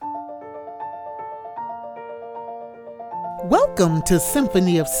Welcome to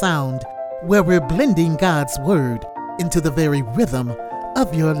Symphony of Sound, where we're blending God's Word into the very rhythm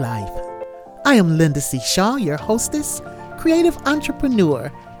of your life. I am Linda C. Shaw, your hostess, creative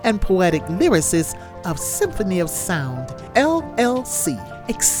entrepreneur, and poetic lyricist of Symphony of Sound, LLC.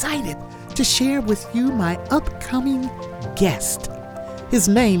 Excited to share with you my upcoming guest. His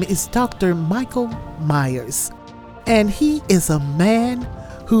name is Dr. Michael Myers, and he is a man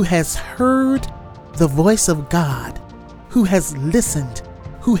who has heard the voice of God, who has listened,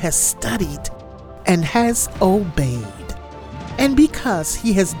 who has studied, and has obeyed. And because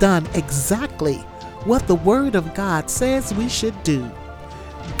he has done exactly what the Word of God says we should do,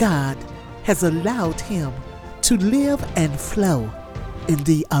 God has allowed him to live and flow in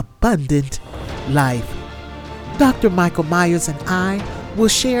the abundant life. Dr. Michael Myers and I will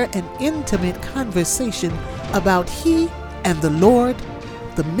share an intimate conversation about he and the Lord,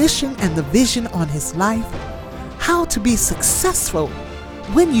 the mission and the vision on his life, how to be successful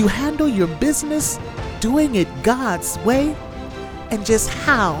when you handle your business doing it God's way, and just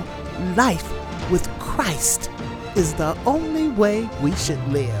how life with Christ is the only way we should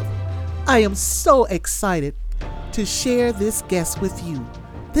live. I am so excited to share this guest with you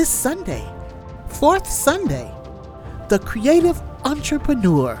this Sunday, fourth Sunday, The Creative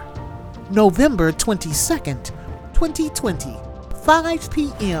Entrepreneur, November 22nd, 2020, 5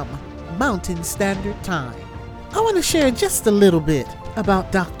 p.m. Mountain Standard Time. I want to share just a little bit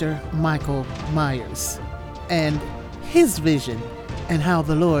about Dr. Michael Myers and his vision and how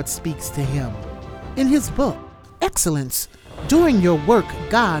the Lord speaks to him. In his book, Excellence, Doing Your Work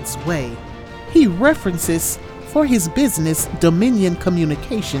God's Way, he references for his business Dominion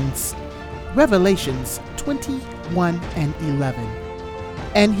Communications, Revelations 21 and 11.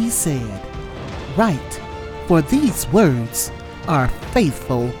 And he said, "Write, for these words are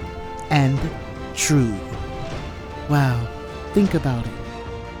faithful and true." Wow, think about it.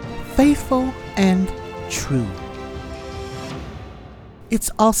 Faithful and true.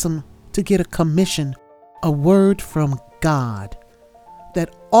 It's awesome to get a commission, a word from God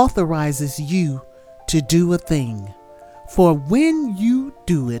that authorizes you to do a thing. For when you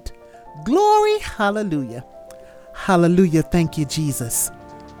do it, glory, hallelujah. Hallelujah, thank you, Jesus.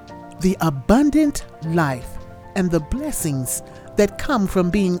 The abundant life and the blessings that come from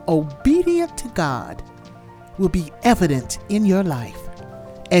being obedient to God will be evident in your life,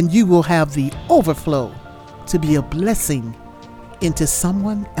 and you will have the overflow to be a blessing into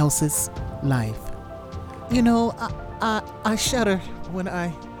someone else's life. You know, I shudder when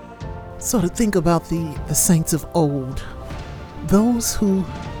I sort of think about the saints of old, those who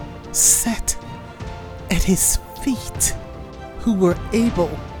sat at his feet, who were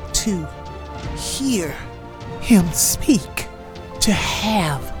able to hear him speak, to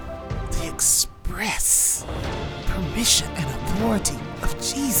have the express permission and authority of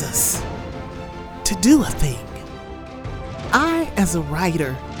Jesus to do a thing. I, as a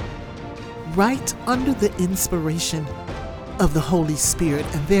writer, write under the inspiration of the Holy Spirit,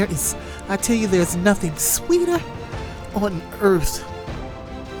 and I tell you, there's nothing sweeter on earth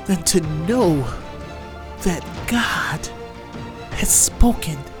than to know that God has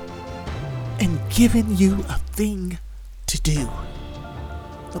spoken and given you a thing to do.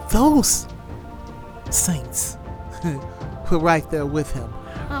 Those saints were right there with him.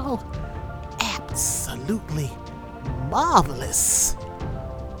 How absolutely marvelous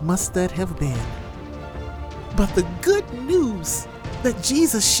must that have been? But the good news that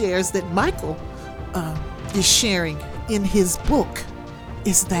Jesus shares, that Michael is sharing in his book,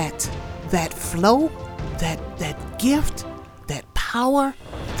 is that flow, that gift, that power,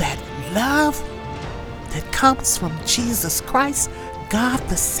 that love that comes from Jesus Christ, God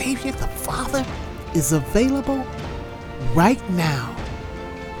the Savior, the Father, is available right now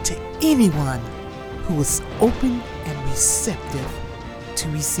to anyone who is open and receptive to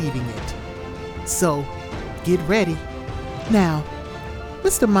receiving it. So get ready. Now,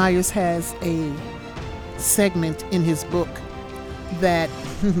 Mr. Myers has a segment in his book that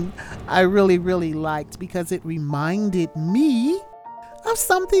I really, really liked, because it reminded me of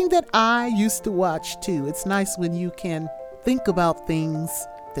something that I used to watch too. It's nice when you can think about things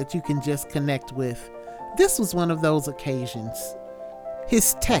that you can just connect with. This was one of those occasions.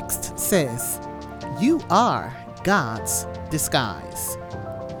 His text says, "You are God's disguise."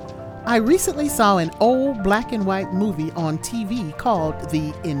 I recently saw an old black and white movie on TV called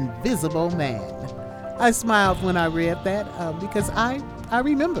The Invisible Man. I smiled when I read that because I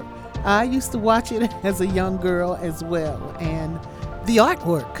remember I used to watch it as a young girl as well. And the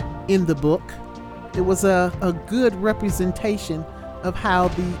artwork in the book, it was a good representation of how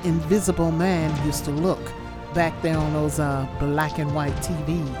the invisible man used to look. back there on those black and white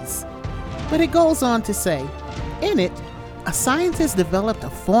TVs. But it goes on to say, in it, a scientist developed a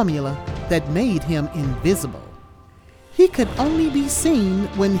formula that made him invisible. He could only be seen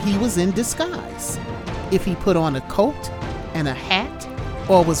when he was in disguise, if he put on a coat and a hat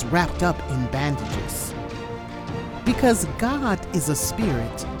or was wrapped up in bandages. Because God is a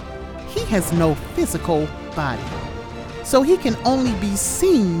spirit, he has no physical body, so he can only be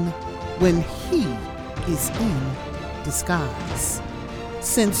seen when he is in disguise.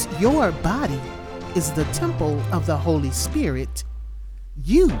 Since your body is the temple of the Holy Spirit,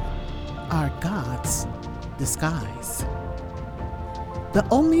 you are God's disguise. The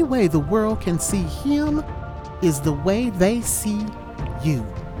only way the world can see him is the way they see you.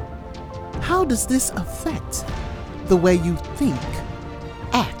 How does this affect the way you think,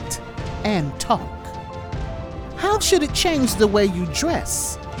 act, and talk? How should it change the way you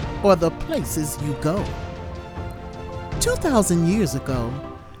dress or the places you go? 2,000 years ago,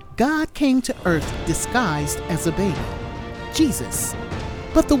 God came to earth disguised as a baby, Jesus,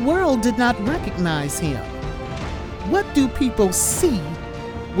 but the world did not recognize him. What do people see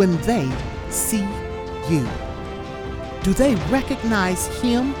when they see you? Do they recognize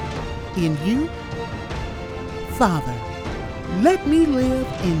him in you? Father, let me live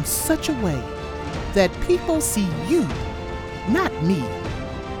in such a way that people see you, not me,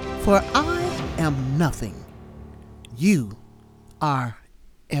 for I am nothing. You are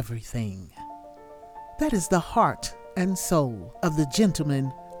everything. That is the heart and soul of the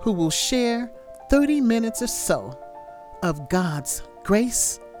gentleman who will share 30 minutes or so of God's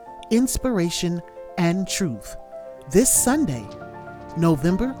grace, inspiration, and truth this Sunday,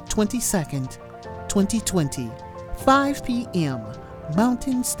 November 22nd, 2020, 5 p.m.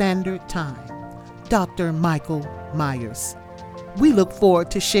 Mountain Standard Time. Dr. Michael Myers. We look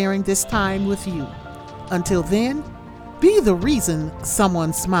forward to sharing this time with you. Until then, be the reason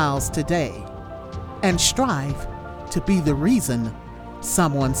someone smiles today, and strive to be the reason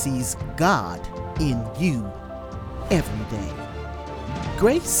someone sees God in you every day.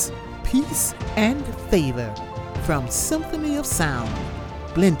 Grace, peace, and favor from Symphony of Sound,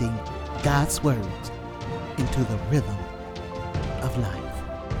 blending God's Word into the rhythm of life.